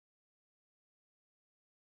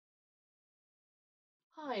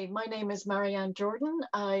Hi, my name is Marianne Jordan.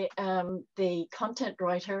 I am the content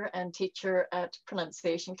writer and teacher at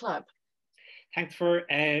Pronunciation Club. Thanks for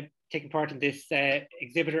taking part in this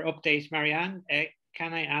exhibitor update, Marianne.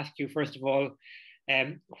 Can I ask you, first of all,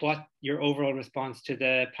 what your overall response to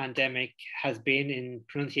the pandemic has been in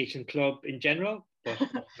Pronunciation Club in general, but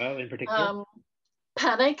well, in particular?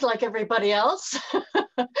 Panic like everybody else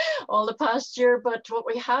all the past year, but what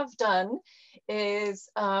we have done is,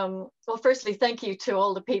 well, firstly, thank you to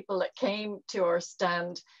all the people that came to our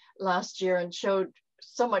stand last year and showed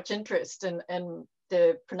so much interest in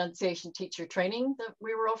the pronunciation teacher training that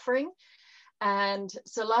we were offering. And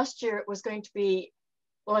so last year it was going to be,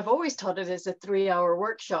 well, I've always taught it as a 3-hour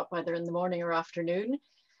workshop, either in the morning or afternoon.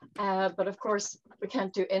 But of course, we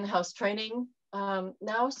can't do in-house training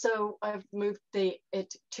now, so I've moved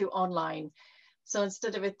it to online. So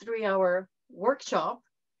instead of a 3-hour workshop,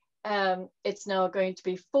 it's now going to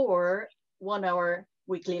be 4 1-hour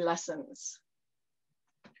weekly lessons.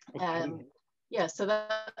 Okay. Yeah, so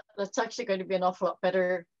that's actually going to be an awful lot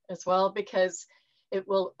better as well, because it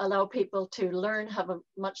will allow people to learn, have a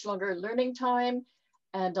much longer learning time,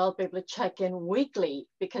 and I'll be able to check in weekly,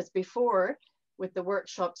 because before with the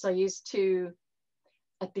workshops, I used to,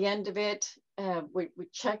 at the end of it, we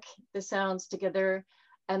check the sounds together,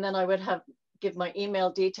 and then I would give my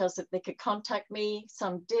email details that they could contact me.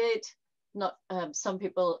 Some did, not some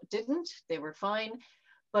people didn't, they were fine.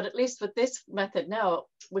 But at least with this method now,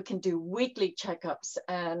 we can do weekly checkups,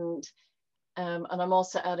 and I'm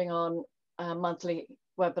also adding on monthly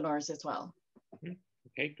webinars as well.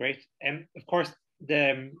 Okay, great. Of course,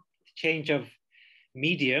 the change of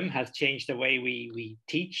medium has changed the way we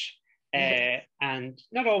teach, and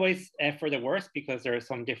not always for the worse, because there are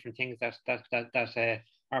some different things that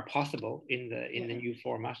are possible in the new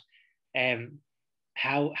format.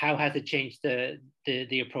 How has it changed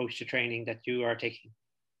the approach to training that you are taking?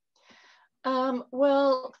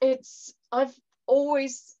 Well, I've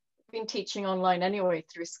always been teaching online anyway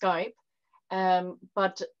through Skype,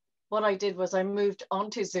 but what I did was I moved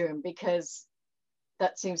onto Zoom, because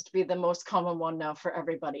that seems to be the most common one now for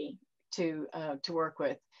everybody to work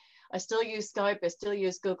with. I still use Skype, I still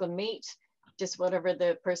use Google Meet, just whatever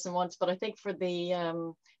the person wants. But I think for the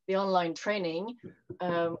online training,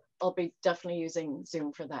 I'll be definitely using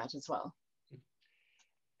Zoom for that as well.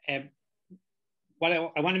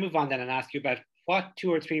 Well, I want to move on then and ask you about what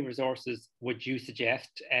 2 or 3 resources would you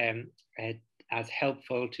suggest as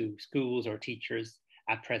helpful to schools or teachers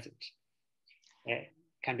at present?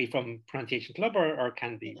 Can be from Pronunciation Club or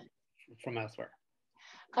can be from elsewhere.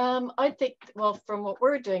 I think, well, from what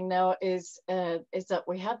we're doing now is that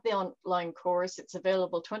we have the online course. It's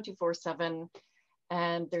available 24/7,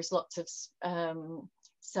 and there's lots of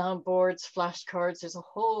soundboards, flashcards. There's a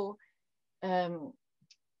whole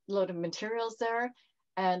load of materials there,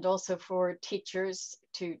 and also for teachers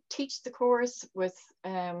to teach the course with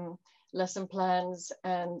lesson plans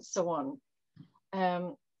and so on.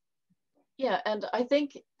 Yeah, and I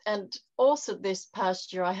think, and also this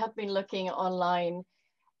past year, I have been looking online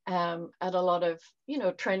at a lot of,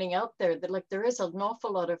 training out there. That, like, there is an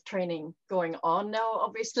awful lot of training going on now.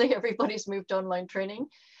 Obviously, everybody's moved online training,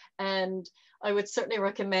 and I would certainly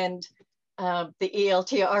recommend the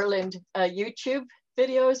ELT Ireland YouTube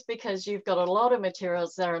videos, because you've got a lot of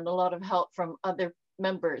materials there and a lot of help from other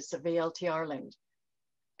members of ELT Ireland.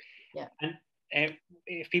 Yeah. And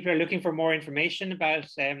if people are looking for more information about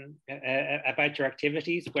your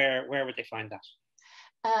activities, where would they find that?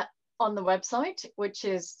 On the website, which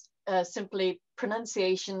is simply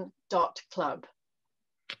pronunciation.club.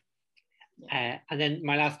 And then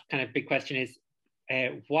my last kind of big question is,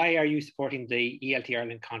 why are you supporting the ELT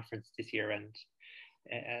Ireland Conference this year, and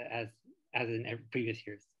as in previous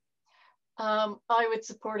years? I would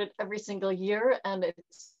support it every single year, and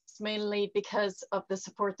it's mainly because of the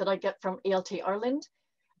support that I get from ELT Ireland,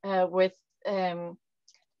 with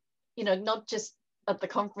not just at the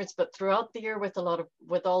conference, but throughout the year, with all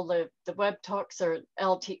the web talks or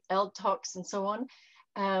L talks and so on.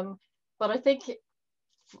 But I think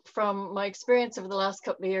from my experience over the last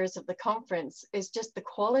couple of years of the conference is just the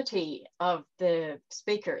quality of the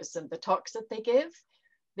speakers and the talks that they give.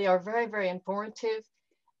 They are very, very informative,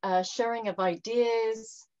 sharing of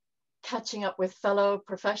ideas, catching up with fellow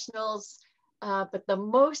professionals. But the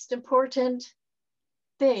most important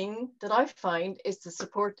thing that I find is the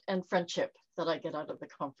support and friendship that I get out of the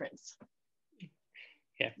conference.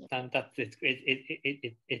 Yeah, and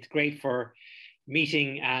it's great for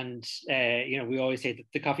meeting, and we always say that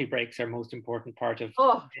the coffee breaks are most important part of.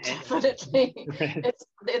 Oh, definitely.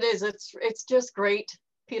 It's just great,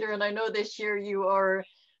 Peter. And I know this year you are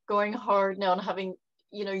going hard now on having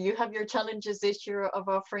you know, you have your challenges this year of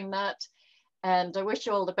offering that, and I wish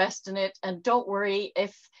you all the best in it. And don't worry,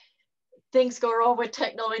 if things go wrong with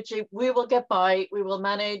technology, we will get by, we will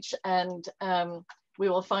manage, and we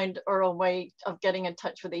will find our own way of getting in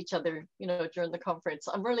touch with each other, you know, during the conference.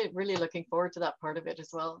 I'm really, really looking forward to that part of it as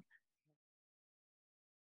well.